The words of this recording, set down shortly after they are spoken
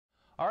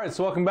All right,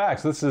 so welcome back.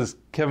 So this is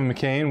Kevin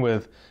McCain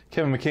with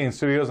Kevin McCain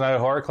Studios and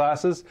Idaho Art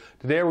Classes.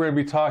 Today we're going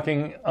to be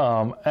talking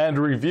and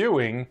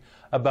reviewing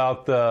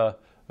about the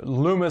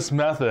Loomis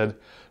method.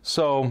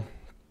 So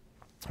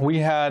we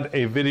had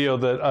a video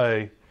that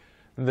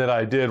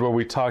I did where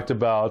we talked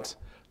about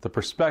the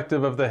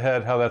perspective of the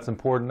head, how that's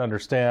important to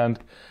understand,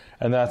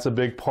 and that's a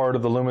big part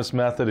of the Loomis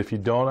method. If you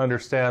don't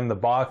understand the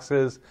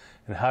boxes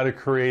and how to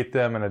create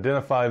them and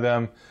identify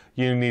them,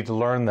 you need to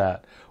learn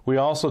that. We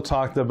also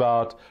talked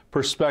about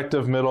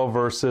perspective middle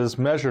versus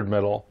measured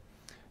middle,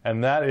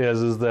 and that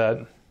is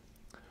that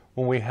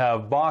when we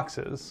have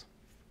boxes,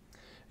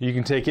 you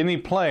can take any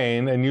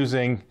plane and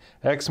using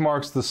X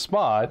marks the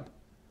spot,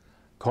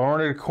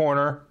 corner to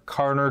corner,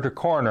 corner to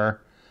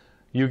corner,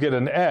 you get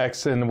an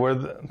X, and where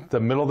the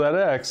middle of that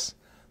X,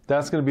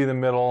 that's going to be the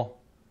middle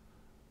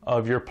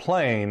of your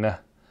plane.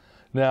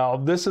 Now,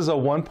 this is a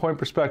one-point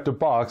perspective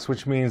box,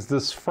 which means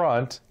this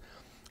front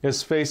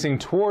is facing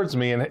towards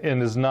me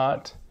and is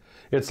not,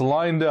 it's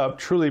lined up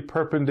truly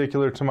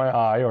perpendicular to my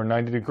eye, or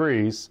 90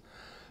 degrees.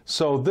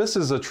 So this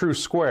is a true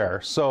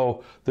square.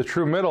 So the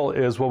true middle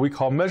is what we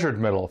call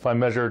measured middle. If I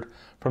measured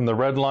from the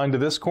red line to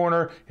this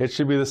corner, it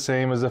should be the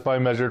same as if I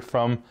measured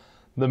from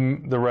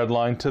the red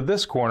line to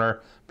this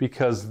corner,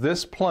 because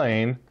this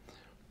plane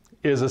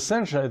is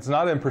essentially, it's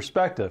not in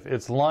perspective.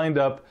 It's lined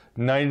up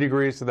 90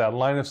 degrees to that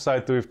line of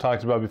sight that we've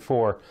talked about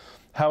before.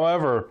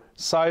 However,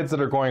 sides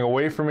that are going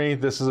away from me,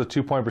 this is a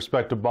two-point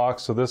perspective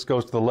box, so this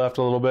goes to the left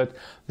a little bit.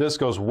 This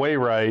goes way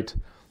right.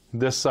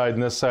 This side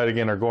and this side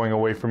again are going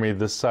away from me.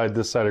 This side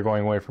are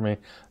going away from me.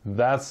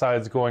 That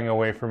side's going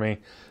away from me.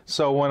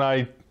 So when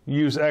I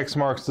use X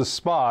marks the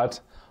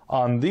spot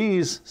on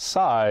these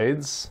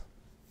sides,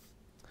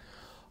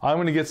 I'm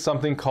going to get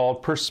something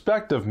called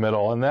perspective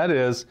middle, and that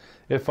is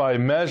if I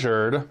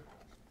measured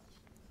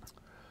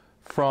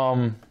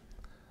from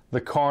the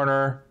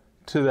corner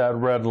to that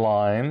red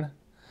line,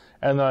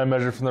 and then I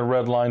measure from the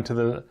red line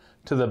to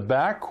the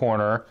back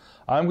corner,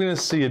 I'm going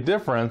to see a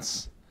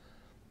difference,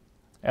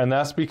 and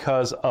that's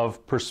because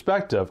of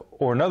perspective,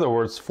 or in other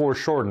words,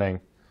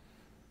 foreshortening.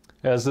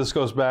 As this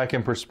goes back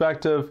in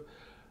perspective,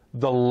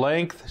 the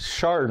length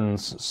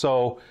shortens,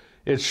 so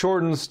it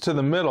shortens to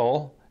the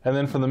middle, and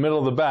then from the middle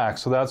to the back.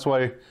 So that's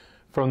why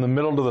from the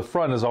middle to the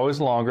front is always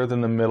longer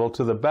than the middle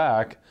to the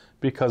back,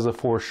 because of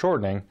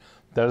foreshortening.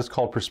 That is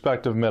called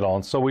perspective middle.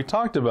 And so we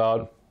talked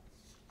about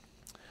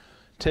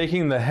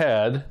taking the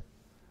head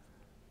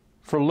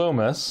for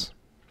Loomis,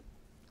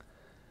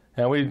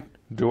 and we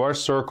do our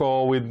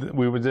circle. We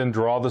would then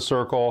draw the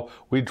circle.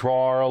 We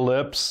draw our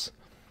ellipse.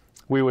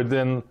 We would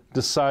then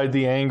decide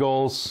the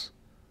angles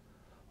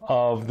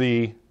of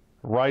the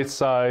right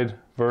side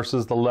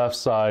versus the left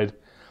side,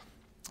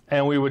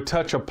 and we would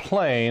touch a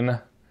plane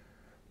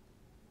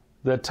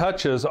that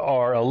touches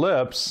our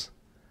ellipse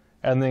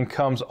and then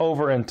comes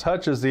over and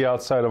touches the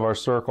outside of our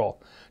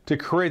circle to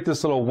create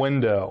this little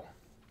window.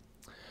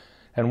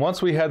 And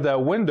once we had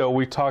that window,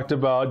 we talked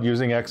about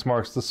using X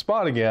marks the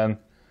spot again,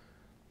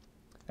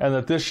 and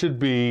that this should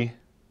be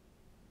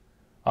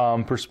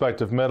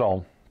perspective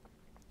middle.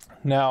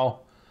 Now,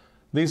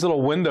 these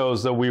little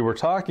windows that we were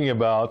talking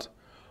about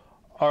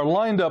are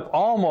lined up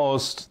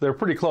almost, they're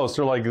pretty close,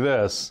 they're like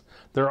this.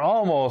 They're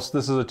almost,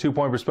 this is a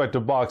two-point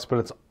perspective box, but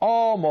it's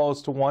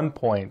almost 1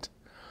 point.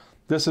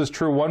 This is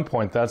true 1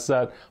 point. That's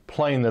that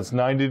plane that's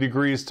 90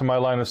 degrees to my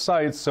line of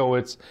sight, so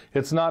it's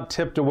not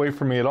tipped away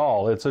from me at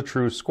all. It's a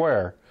true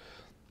square.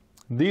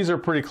 These are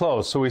pretty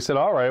close. So we said,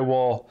 all right,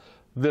 well,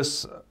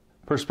 this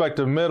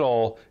perspective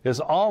middle is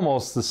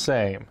almost the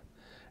same.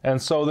 And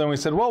so then we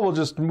said, well,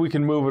 we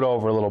can move it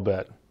over a little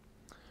bit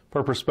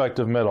for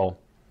perspective middle.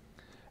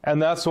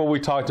 And that's what we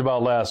talked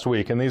about last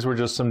week. And these were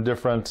just some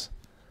different,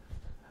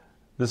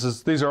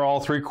 these are all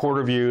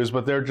three-quarter views,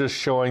 but they're just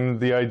showing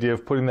the idea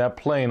of putting that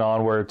plane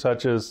on where it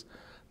touches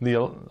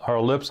our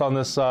ellipse on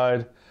this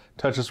side,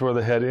 touches where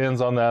the head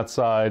ends on that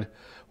side.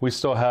 We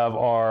still have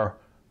our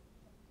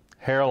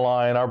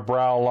hairline, our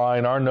brow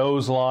line, our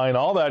nose line,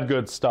 all that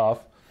good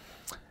stuff.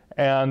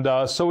 And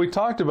so we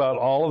talked about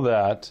all of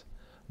that,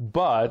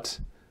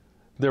 but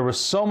there was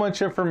so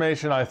much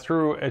information I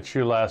threw at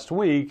you last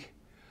week,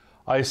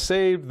 I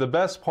saved the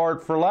best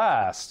part for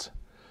last.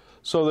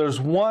 So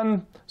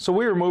so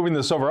we were moving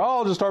this over.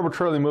 I'll just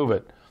arbitrarily move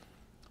it.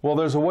 Well,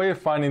 there's a way of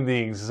finding the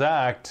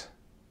exact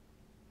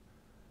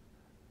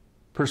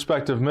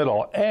perspective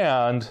middle.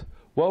 And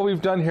what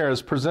we've done here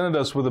is presented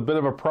us with a bit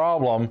of a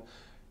problem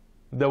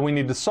that we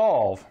need to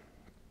solve.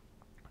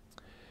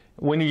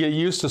 When you get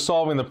used to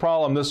solving the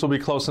problem, this will be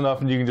close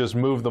enough and you can just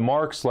move the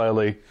mark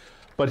slightly.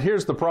 But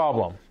here's the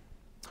problem,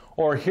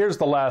 or here's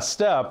the last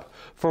step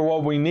for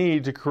what we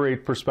need to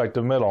create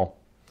perspective middle.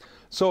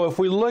 So if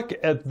we look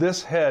at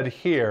this head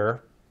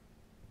here,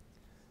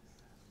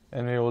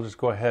 and maybe we'll just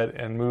go ahead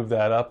and move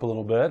that up a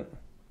little bit.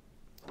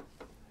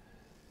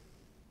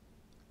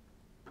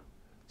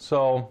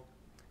 So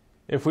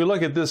if we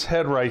look at this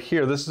head right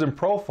here, this is in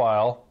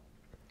profile,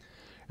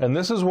 and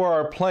this is where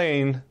our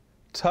plane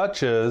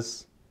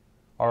touches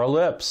our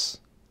ellipse.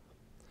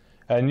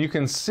 And you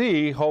can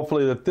see,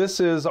 hopefully, that this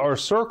is our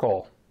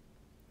circle.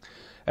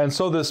 And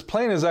so this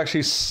plane is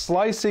actually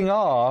slicing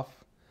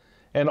off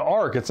an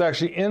arc. It's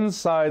actually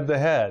inside the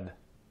head,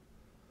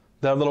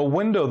 that little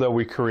window that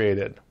we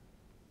created.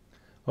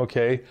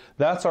 Okay,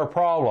 that's our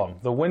problem.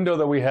 The window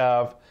that we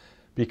have,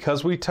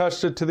 because we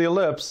touched it to the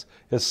ellipse,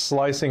 is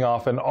slicing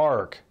off an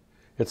arc.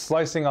 It's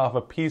slicing off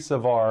a piece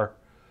of our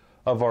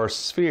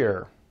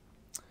sphere.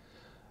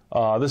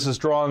 This is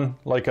drawn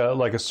like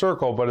a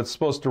circle, but it's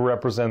supposed to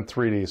represent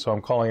 3D, so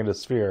I'm calling it a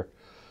sphere.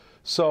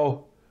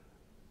 So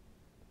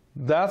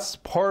that's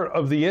part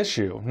of the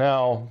issue.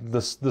 Now,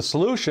 the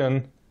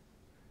solution,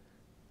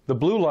 the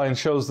blue line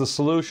shows the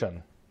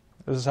solution.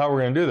 This is how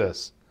we're going to do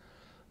this.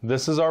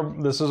 This is our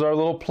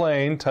little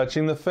plane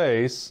touching the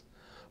face,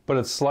 but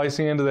it's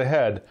slicing into the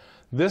head.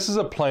 This is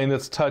a plane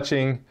that's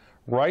touching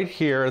right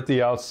here at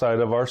the outside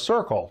of our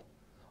circle.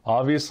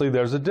 Obviously,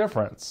 there's a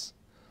difference.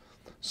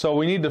 So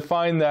we need to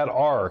find that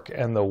arc,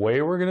 and the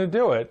way we're going to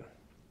do it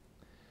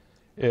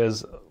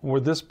is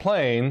with this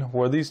plane,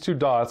 where these two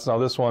dots, now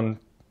this one,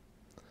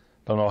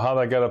 don't know how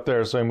that got up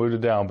there, so I moved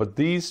it down, but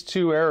these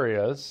two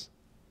areas,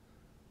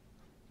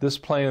 this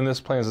plane and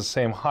this plane is the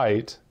same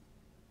height.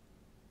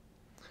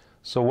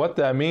 So what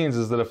that means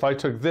is that if I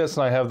took this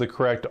and I have the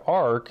correct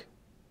arc,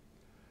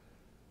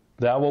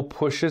 that will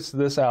push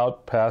this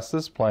out past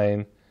this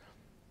plane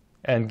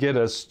and get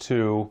us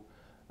to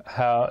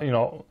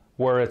how,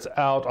 where it's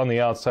out on the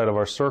outside of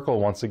our circle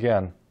once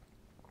again.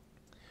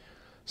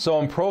 So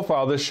in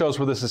profile, this shows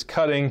where this is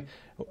cutting,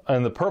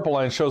 and the purple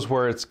line shows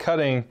where it's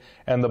cutting,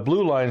 and the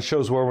blue line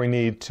shows where we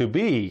need to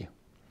be.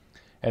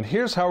 And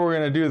here's how we're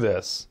going to do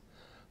this.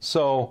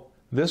 So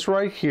this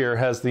right here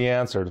has the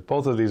answer.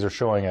 Both of these are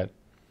showing it.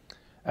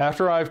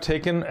 After I've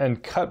taken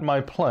and cut my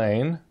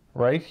plane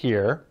right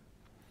here,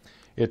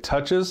 it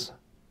touches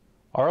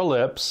our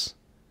ellipse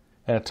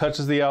and it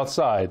touches the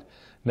outside.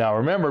 Now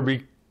remember,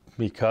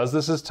 because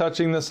this is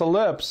touching this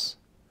ellipse,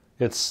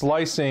 it's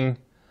slicing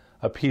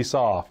a piece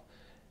off.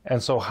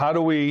 And so how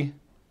do we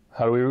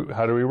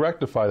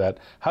rectify that?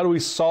 How do we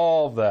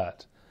solve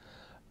that?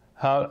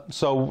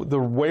 So the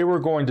way we're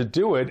going to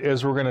do it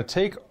is we're going to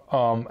take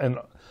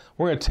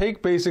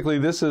basically,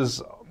 this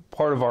is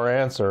part of our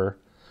answer.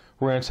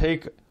 We're going to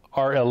take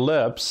our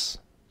ellipse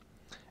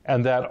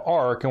and that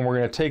arc, and we're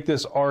going to take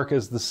this arc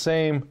as the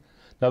same.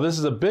 Now this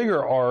is a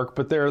bigger arc,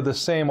 but they're the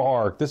same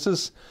arc. This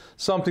is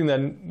something that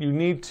you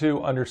need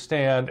to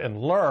understand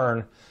and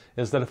learn,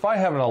 is that if I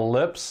have an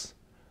ellipse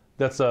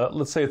that's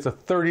let's say it's a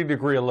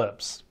 30-degree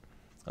ellipse.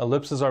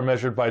 Ellipses are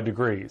measured by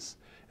degrees.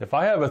 If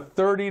I have a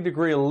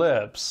 30-degree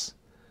ellipse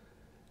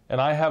and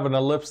I have an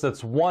ellipse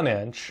that's 1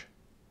 inch,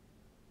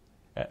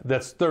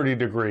 that's 30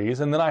 degrees,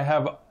 and then I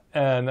have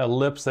an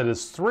ellipse that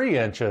is 3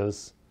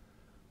 inches,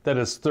 that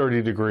is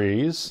 30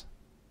 degrees.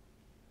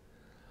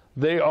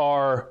 They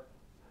are,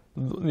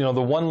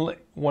 the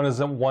one is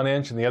 1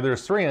 inch and the other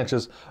is 3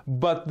 inches,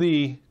 but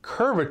the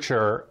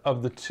curvature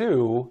of the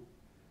two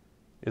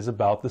is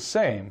about the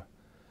same.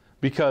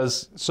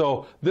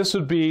 So this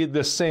would be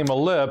the same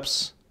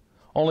ellipse,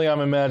 only I'm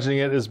imagining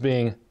it as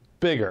being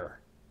bigger.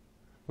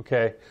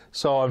 Okay,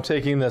 so I'm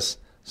taking this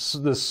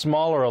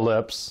smaller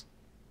ellipse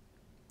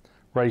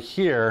right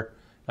here.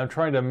 I'm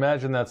trying to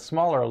imagine that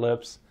smaller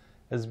ellipse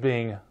as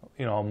being,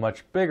 a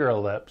much bigger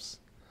ellipse.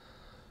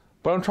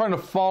 But I'm trying to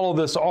follow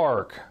this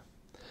arc.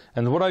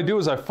 And what I do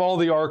is I follow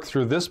the arc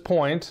through this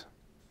point,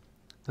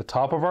 the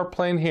top of our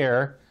plane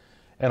here,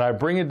 and I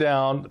bring it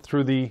down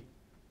through the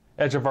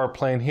edge of our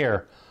plane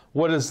here.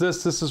 What is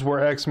this? This is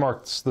where X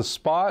marks the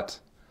spot.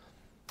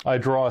 I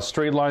draw a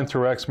straight line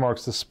through X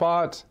marks the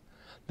spot.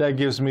 That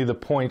gives me the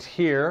point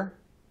here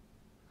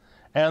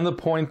and the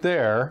point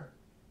there.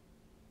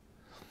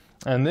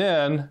 And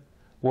then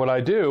what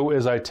I do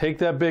is I take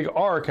that big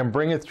arc and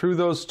bring it through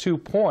those 2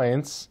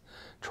 points,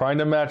 trying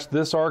to match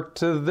this arc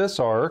to this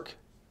arc.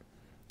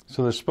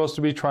 So they're supposed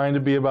to be trying to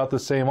be about the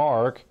same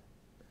arc.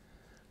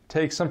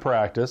 Take some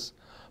practice.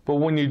 But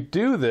when you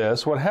do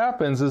this, what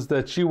happens is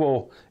that it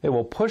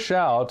will push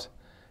out,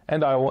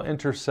 and I will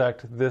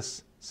intersect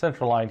this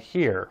center line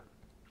here.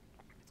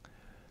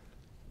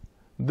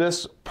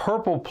 This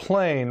purple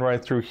plane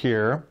right through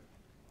here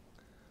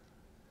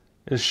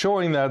is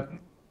showing that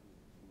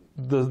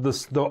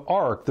the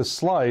arc, the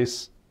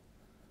slice,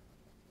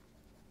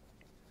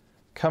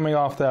 coming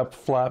off that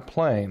flat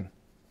plane.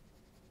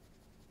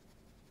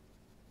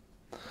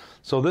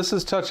 So this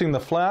is touching the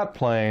flat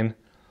plane.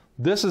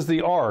 This is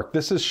the arc.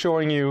 This is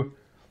showing you,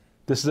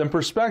 this is in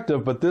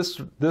perspective, but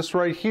this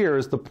right here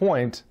is the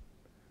point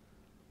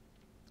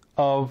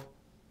of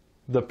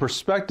the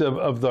perspective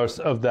of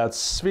that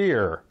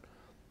sphere.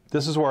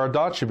 This is where our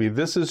dot should be.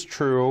 This is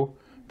true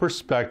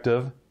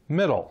perspective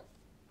middle.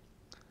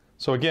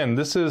 So again,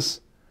 this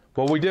is,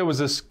 what we did was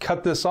just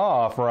cut this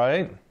off,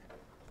 right?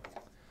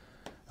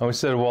 And we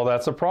said, well,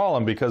 that's a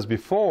problem, because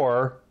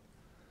before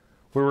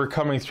we were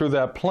coming through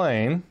that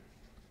plane.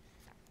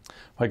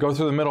 If I go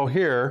through the middle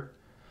here,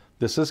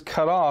 this is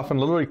cut off and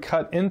literally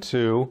cut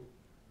into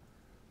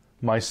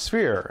my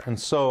sphere. And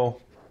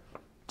so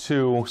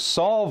to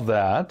solve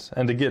that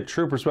and to get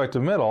true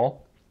perspective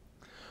middle,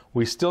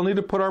 we still need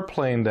to put our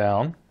plane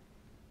down.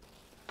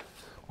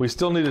 We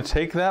still need to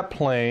take that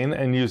plane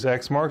and use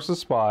X marks the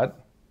spot.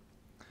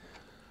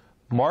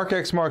 Mark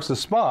X marks the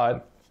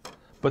spot,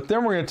 but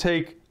then we're going to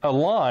take a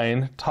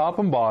line, top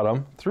and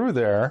bottom, through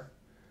there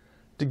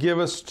to give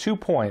us 2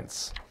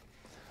 points,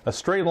 a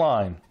straight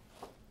line.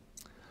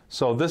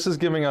 So this is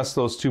giving us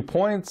those 2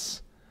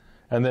 points,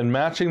 and then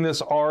matching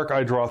this arc,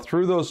 I draw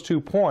through those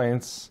 2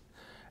 points,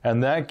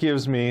 and that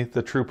gives me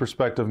the true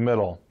perspective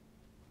middle.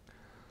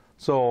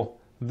 So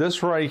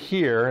this right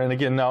here, and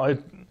again, now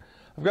I've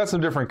got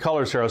some different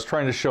colors here. I was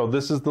trying to show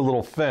this is the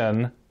little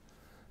fin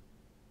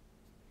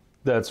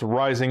that's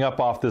rising up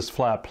off this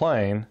flat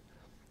plane.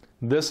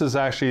 This is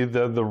actually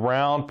the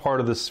round part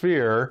of the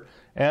sphere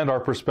and our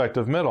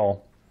perspective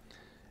middle.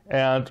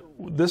 And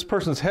this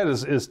person's head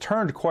is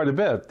turned quite a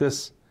bit.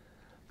 This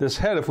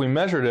head, if we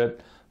measured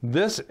it,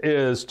 this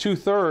is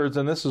 2/3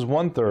 and this is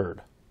 1/3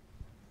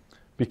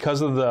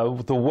 because of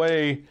the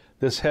way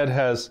this head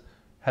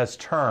has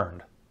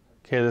turned.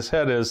 Okay, this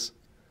head is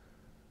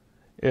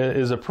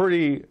a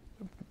pretty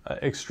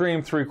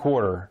extreme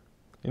 3/4.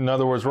 In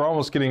other words, we're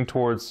almost getting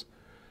towards,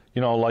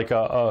 you know, like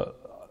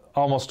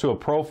almost to a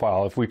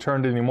profile. If we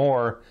turned any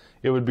more,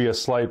 it would be a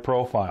slight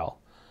profile.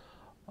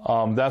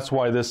 That's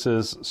why this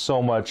is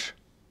so much,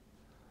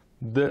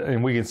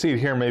 and we can see it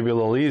here maybe a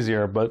little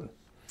easier, but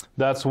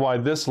that's why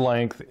this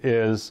length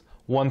is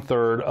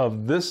 1/3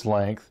 of this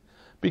length,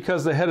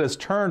 because the head is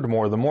turned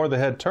more. The more the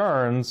head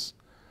turns,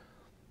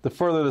 the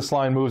further this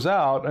line moves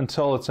out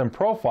until it's in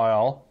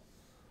profile.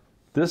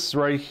 This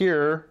right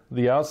here,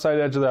 the outside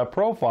edge of that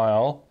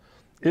profile,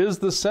 is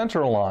the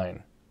center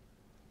line.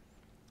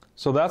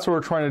 So that's what we're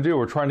trying to do.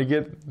 We're trying to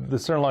get the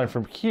center line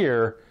from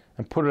here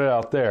and put it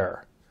out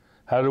there.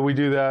 How do we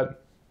do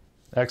that?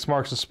 X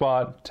marks the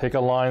spot, take a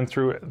line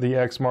through the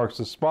X marks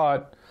the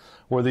spot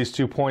where these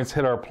 2 points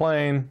hit our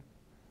plane,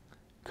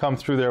 come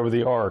through there with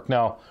the arc.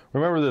 Now,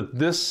 remember that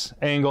this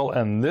angle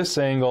and this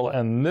angle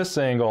and this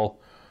angle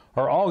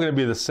are all going to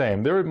be the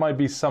same. There might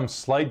be some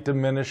slight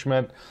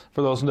diminishment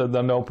for those that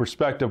know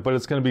perspective, but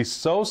it's going to be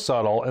so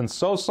subtle and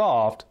so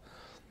soft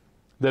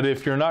that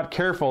if you're not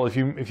careful, if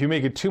you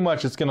make it too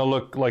much, it's going to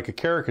look like a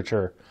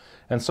caricature.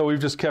 And so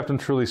we've just kept them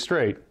truly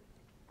straight.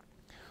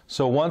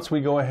 So once we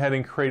go ahead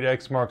and create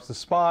X marks the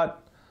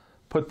spot,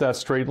 put that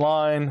straight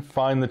line,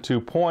 find the 2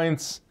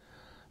 points,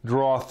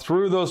 draw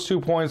through those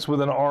 2 points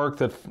with an arc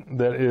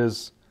that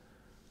is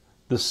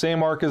the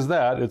same arc as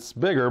that. It's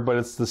bigger, but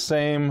it's the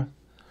same.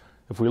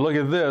 If we look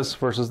at this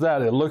versus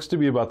that, it looks to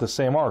be about the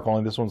same arc,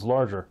 only this one's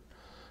larger.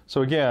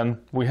 So again,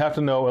 we have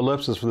to know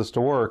ellipses for this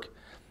to work,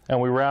 and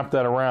we wrap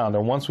that around.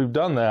 And once we've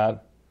done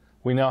that,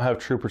 we now have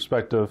true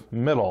perspective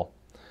middle.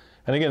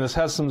 And again, this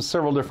has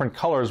several different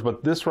colors,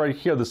 but this right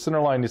here, the center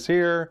line is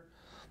here,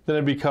 then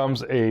it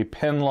becomes a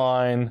pen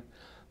line,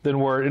 then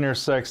where it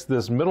intersects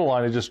this middle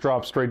line, it just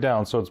drops straight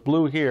down. So it's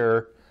blue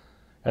here,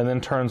 and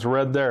then turns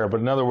red there. But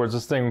in other words,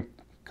 this thing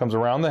comes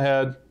around the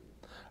head,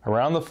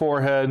 around the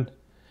forehead,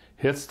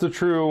 hits the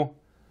true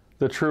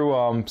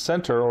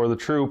center, or the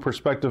true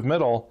perspective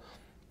middle,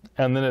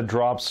 and then it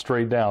drops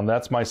straight down.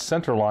 That's my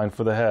center line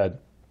for the head.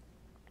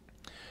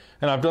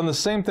 And I've done the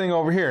same thing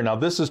over here. Now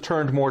this is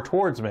turned more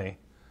towards me.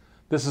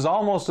 This is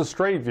almost a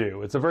straight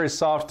view. It's a very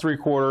soft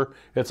 3/4.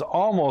 It's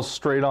almost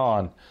straight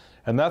on.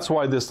 And that's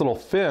why this little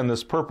fin,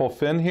 this purple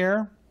fin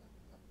here,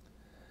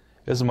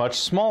 is much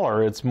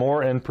smaller. It's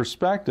more in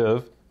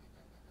perspective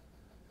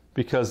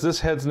because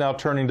this head's now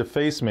turning to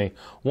face me.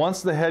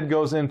 Once the head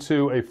goes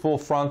into a full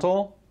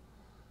frontal,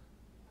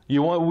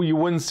 you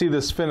wouldn't see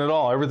this fin at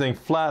all. Everything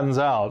flattens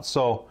out.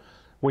 So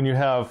when you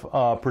have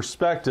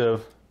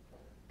perspective,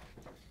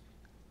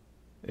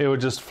 it would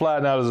just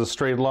flatten out as a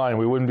straight line.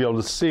 We wouldn't be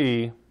able to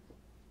see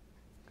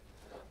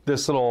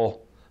this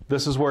little,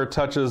 this is where it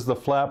touches the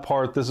flat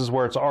part, this is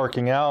where it's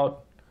arcing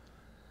out.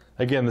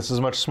 Again, this is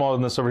much smaller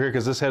than this over here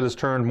because this head is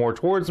turned more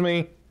towards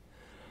me.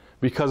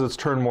 Because it's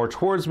turned more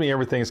towards me,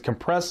 everything is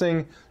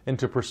compressing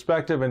into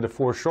perspective, into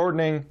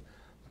foreshortening.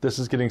 This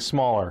is getting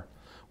smaller.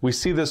 We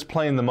see this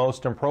plane the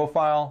most in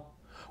profile.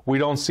 We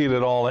don't see it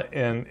at all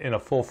in a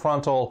full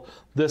frontal.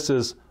 This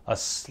is a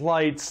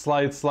slight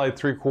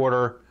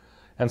 3/4,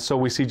 and so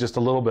we see just a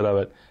little bit of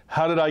it.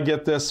 How did I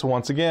get this?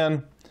 Once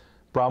again,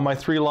 brought my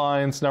 3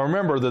 lines. Now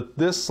remember that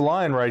this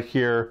line right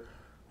here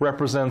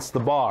represents the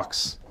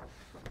box,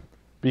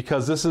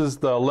 because this is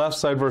the left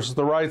side versus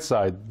the right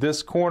side.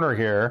 This corner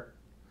here,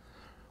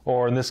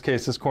 or in this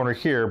case this corner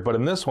here, but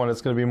in this one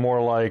it's going to be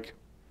more like,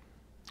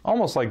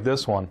 almost like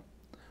this one,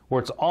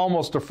 where it's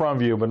almost a front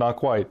view but not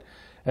quite.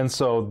 And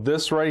so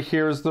this right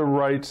here is the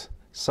right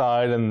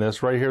side and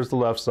this right here is the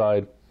left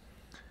side.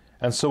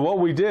 And so what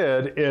we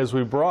did is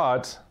we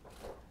brought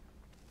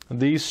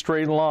these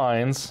straight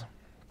lines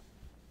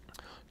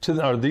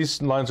or these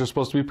lines are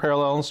supposed to be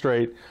parallel and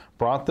straight,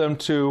 brought them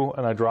to,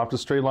 and I dropped a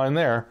straight line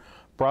there,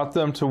 brought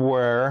them to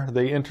where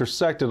they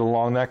intersected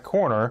along that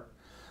corner,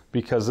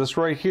 because this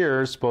right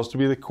here is supposed to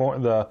be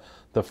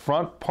the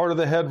front part of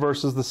the head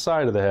versus the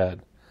side of the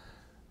head.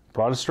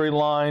 Brought a straight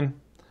line,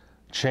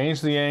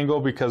 change the angle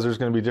because there's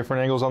going to be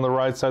different angles on the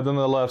right side than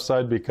the left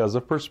side because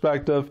of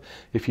perspective.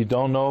 If you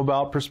don't know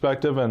about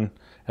perspective and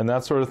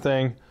that sort of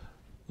thing,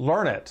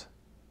 learn it.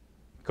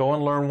 Go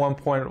and learn 1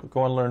 point,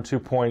 go and learn 2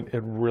 point.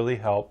 It really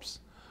helps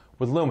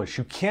with Loomis.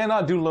 You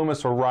cannot do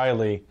Loomis or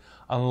Reilly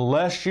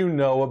unless you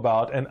know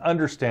about and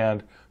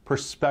understand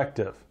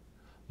perspective,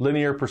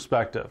 linear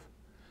perspective.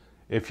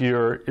 If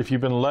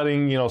you've been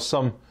letting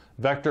some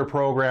vector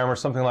program or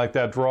something like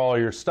that draw all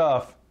your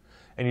stuff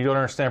and you don't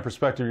understand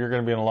perspective, you're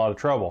going to be in a lot of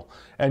trouble.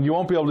 And you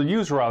won't be able to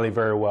use Reilly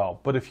very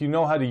well. But if you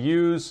know how to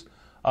use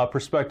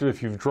perspective,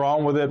 if you've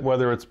drawn with it,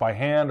 whether it's by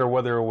hand or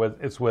whether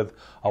it's with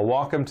a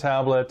Wacom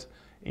tablet,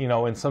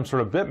 in some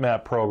sort of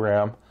bitmap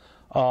program,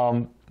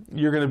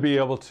 you're going to be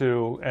able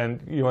to,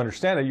 and you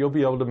understand it, you'll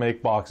be able to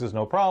make boxes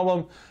no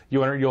problem.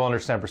 You'll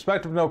understand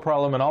perspective no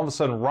problem, and all of a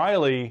sudden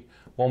Reilly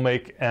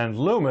and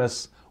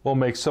Loomis will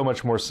make so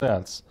much more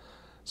sense.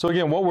 So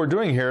again, what we're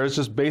doing here is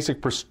just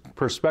basic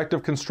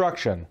perspective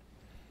construction.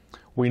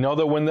 We know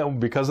that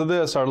because of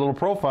this, our little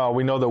profile,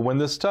 we know that when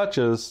this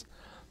touches,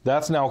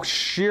 that's now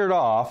sheared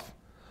off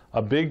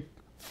a big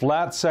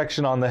flat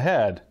section on the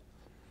head.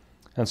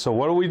 And so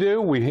what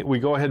do? We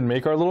go ahead and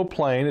make our little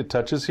plane. It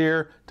touches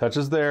here,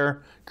 touches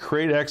there,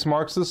 create X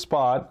marks the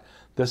spot.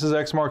 This is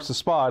X marks the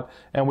spot.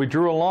 And we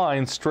drew a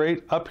line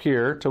straight up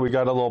here till we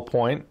got a little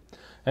point,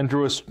 and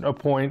drew a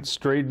point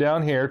straight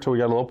down here till we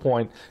got a little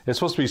point. It's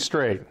supposed to be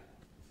straight.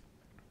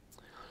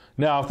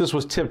 Now, if this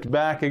was tipped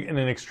back in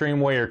an extreme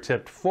way or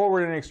tipped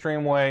forward in an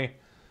extreme way,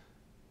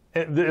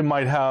 it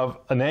might have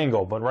an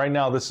angle, but right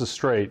now this is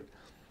straight.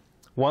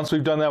 Once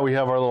we've done that, we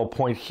have our little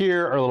point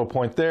here, our little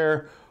point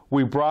there.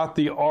 We brought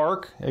the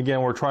arc.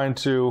 Again, we're trying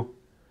to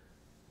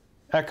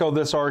echo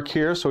this arc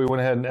here, so we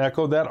went ahead and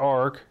echoed that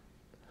arc.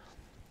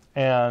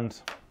 And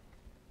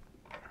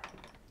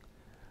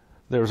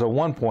there's a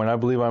 1 point. I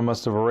believe I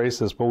must have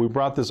erased this, but we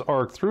brought this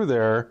arc through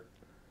there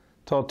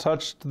till it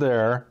touched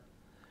there.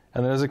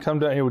 And then as it come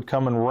down, it would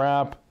come and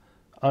wrap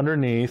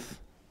underneath.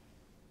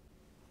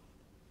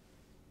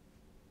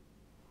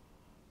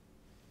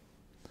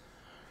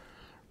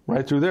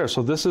 Right through there.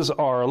 So this is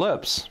our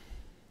ellipse.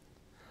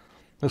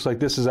 Looks like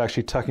this is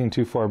actually tucking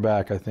too far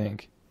back, I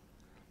think.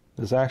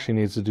 This actually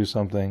needs to do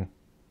something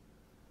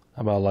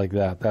about like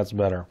that. That's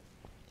better.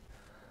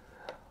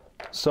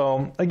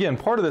 So again,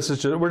 part of this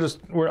is just,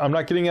 I'm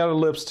not getting out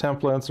ellipse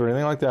templates or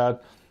anything like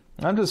that.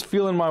 I'm just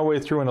feeling my way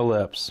through an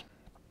ellipse.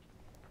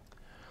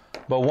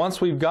 But once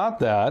we've got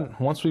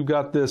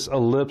this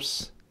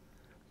ellipse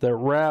that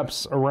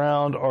wraps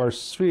around our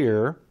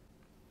sphere,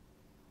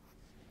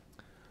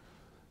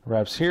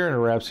 wraps here and it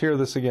wraps here.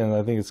 This again,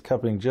 I think it's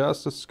cupping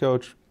just a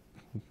scotch.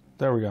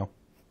 There we go.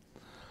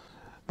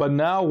 But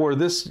now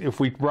if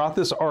we brought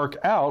this arc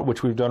out,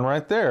 which we've done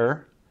right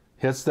there,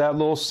 hits that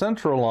little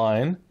central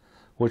line,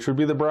 which would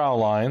be the brow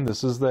line.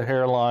 This is the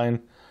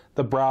hairline,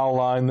 the brow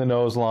line, the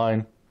nose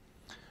line.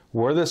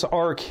 Where this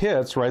arc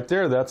hits right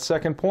there, that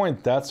second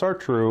point, that's our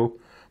true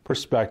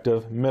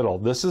perspective middle.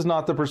 This is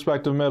not the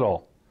perspective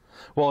middle.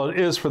 Well, it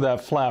is for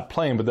that flat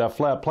plane, but that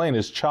flat plane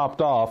is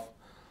chopped off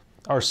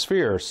our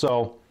sphere.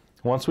 So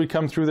once we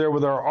come through there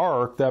with our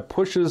arc, that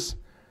pushes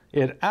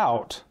it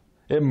out.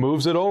 It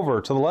moves it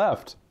over to the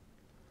left.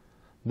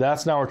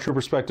 That's now our true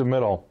perspective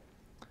middle.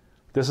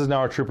 This is now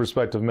our true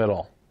perspective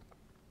middle.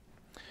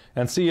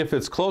 And see, if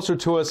it's closer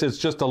to us, it's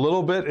just a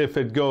little bit. If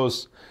it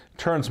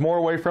turns more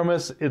away from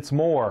us, it's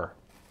more.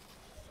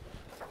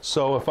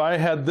 So if I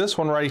had this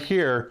one right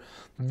here,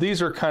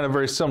 these are kind of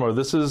very similar.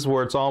 This is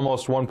where it's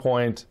almost 1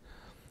 point.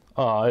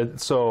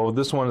 So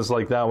this one is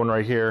like that one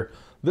right here.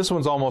 This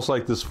one's almost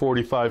like this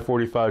 45,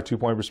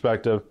 2-point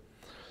perspective.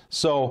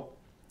 So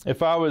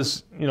if I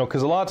was,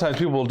 because a lot of times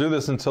people will do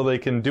this until they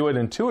can do it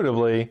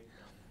intuitively,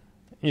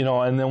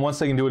 and then once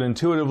they can do it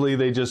intuitively,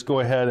 they just go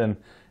ahead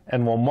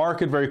and will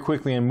mark it very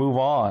quickly and move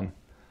on.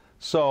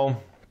 So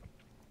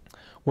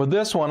with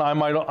this one,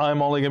 I'm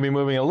only going to be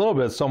moving a little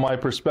bit, so my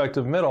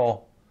perspective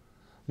middle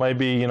might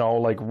be,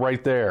 like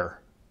right there,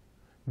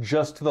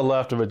 just to the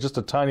left of it, just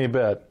a tiny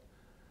bit,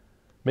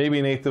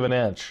 maybe 1/8 of an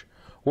inch.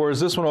 Whereas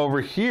this one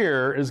over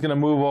here is going to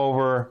move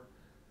over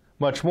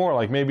much more,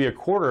 like maybe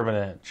 1/4 of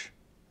an inch,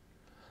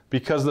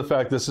 because of the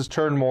fact this is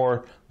turned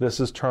more, this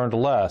is turned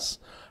less.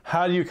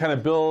 How do you kind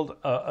of build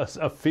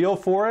a feel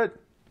for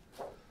it?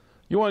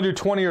 You want to do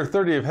 20 or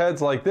 30 of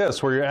heads like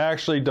this, where you're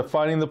actually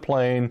defining the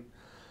plane,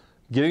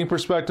 getting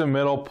perspective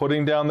middle,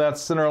 putting down that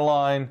center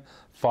line,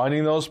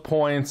 finding those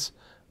points,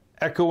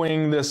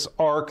 echoing this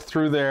arc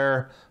through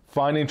there,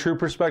 finding true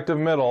perspective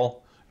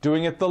middle,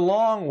 doing it the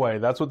long way.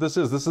 That's what this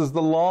is. This is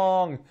the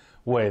long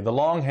way, the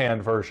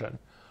longhand version.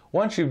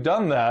 Once you've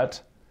done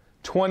that,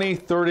 20,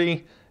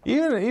 30,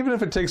 even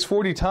if it takes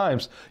 40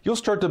 times, you'll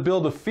start to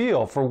build a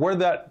feel for where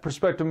that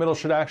perspective middle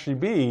should actually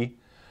be.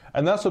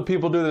 And that's what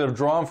people do that have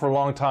drawn for a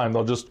long time.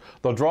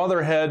 They'll draw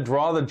their head,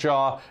 draw the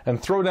jaw, and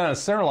throw down a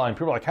center line.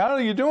 People are like, how are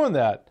you doing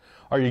that?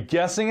 Are you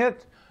guessing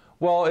it?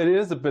 Well, it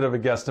is a bit of a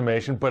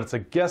guesstimation, but it's a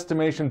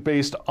guesstimation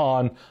based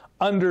on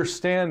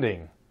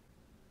understanding.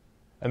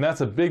 And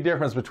that's a big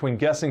difference between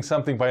guessing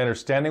something by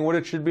understanding what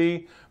it should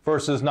be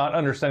versus not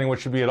understanding what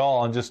it should be at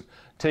all and just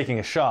taking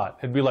a shot.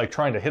 It'd be like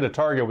trying to hit a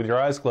target with your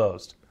eyes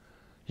closed.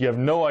 You have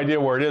no idea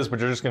where it is, but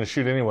you're just going to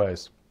shoot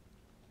anyways.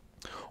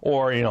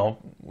 Or,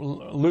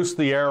 loose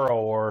the arrow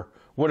or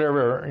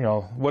whatever,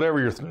 whatever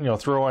you're,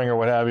 throwing or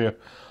what have you.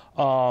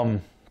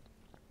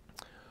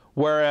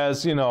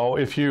 Whereas,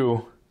 if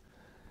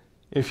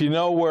you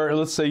know where,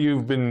 let's say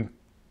you've been,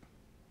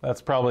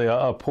 that's probably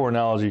a poor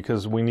analogy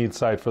because we need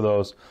sight for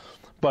those.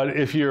 But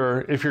if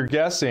you're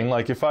guessing,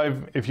 like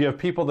if you have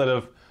people that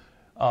have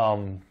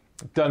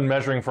done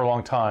measuring for a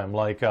long time,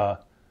 like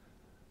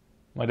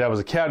my dad was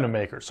a cabinet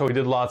maker, so he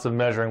did lots of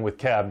measuring with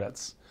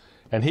cabinets.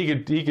 And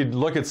he could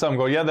look at something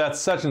and go, yeah, that's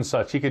such and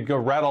such. He could go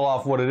rattle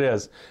off what it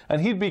is.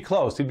 And he'd be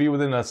close. He'd be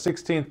within a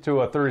 16th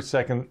to a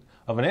 32nd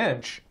of an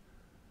inch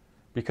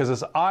because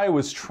his eye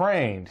was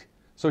trained.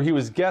 So he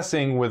was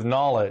guessing with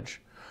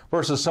knowledge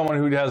versus someone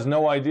who has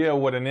no idea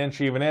what an inch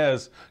even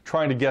is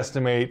trying to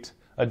guesstimate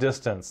a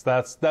distance.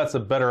 That's a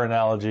better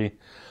analogy.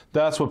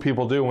 That's what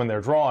people do when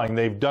they're drawing.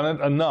 They've done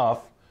it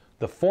enough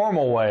the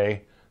formal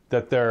way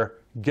that their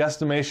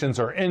guesstimations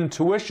or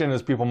intuition,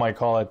 as people might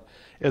call it,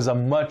 is a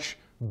much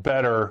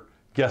better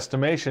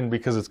guesstimation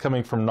because it's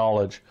coming from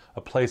knowledge,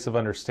 a place of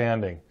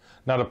understanding,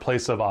 not a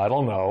place of I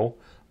don't know,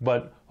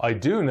 but I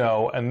do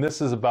know, and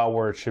this is about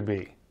where it should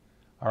be.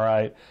 All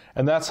right,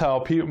 and that's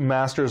how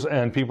masters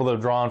and people that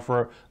have drawn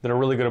that are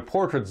really good at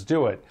portraits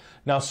do it.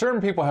 Now, certain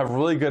people have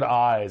really good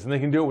eyes, and they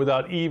can do it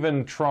without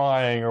even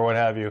trying or what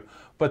have you.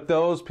 But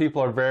those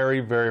people are very,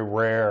 very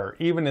rare.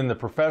 Even in the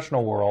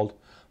professional world,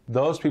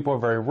 those people are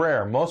very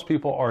rare. Most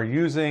people are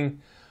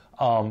using,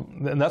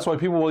 and that's why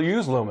people will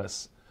use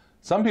Loomis.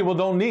 Some people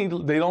don't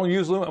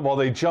use Loomis. Well,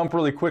 they jump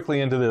really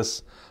quickly into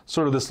this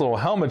little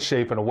helmet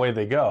shape and away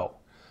they go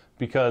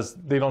because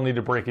they don't need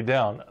to break it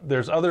down.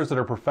 There's others that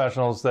are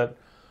professionals that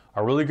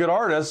are really good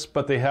artists,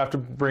 but they have to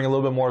bring a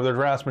little bit more of their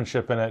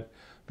draftsmanship in it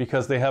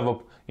because they have a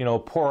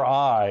poor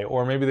eye,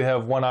 or maybe they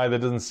have one eye that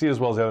doesn't see as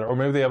well as the other, or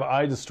maybe they have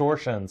eye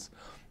distortions.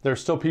 There's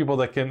still people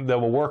that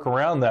will work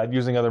around that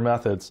using other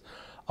methods.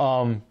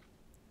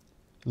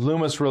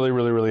 Loomis really,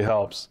 really, really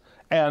helps.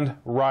 And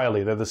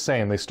Reilly, they're the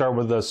same. They start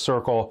with the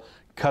circle,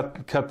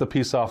 cut the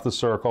piece off the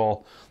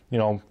circle,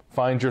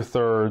 find your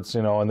thirds,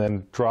 and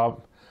then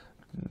drop,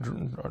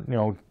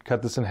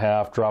 cut this in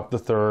half, drop the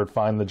third,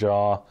 find the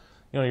jaw,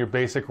 your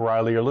basic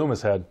Reilly or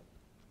Loomis head.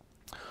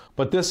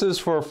 But this is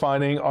for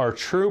finding our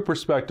true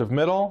perspective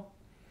middle.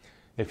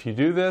 If you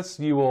do this,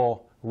 you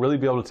will really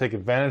be able to take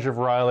advantage of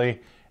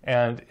Reilly,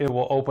 and it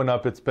will open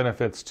up its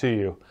benefits to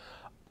you.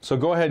 So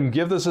go ahead and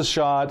give this a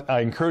shot. I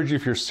encourage you,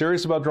 if you're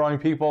serious about drawing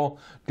people,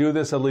 do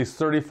this at least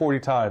 30, 40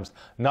 times.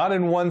 Not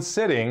in one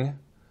sitting,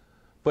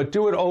 but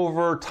do it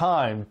over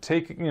time.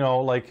 Take,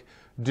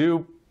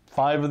 do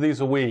 5 of these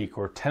a week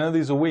or 10 of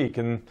these a week.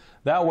 And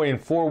that way in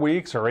 4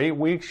 weeks or 8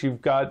 weeks,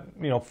 you've got,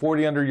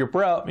 40 under your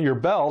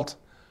belt.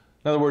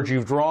 In other words,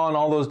 you've drawn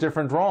all those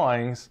different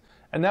drawings,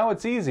 and now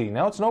it's easy.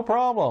 Now it's no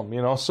problem,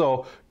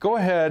 So go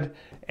ahead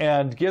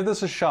and give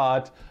this a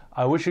shot.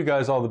 I wish you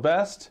guys all the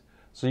best.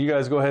 So you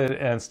guys go ahead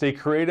and stay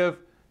creative.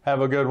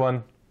 Have a good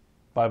one.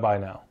 Bye-bye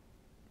now.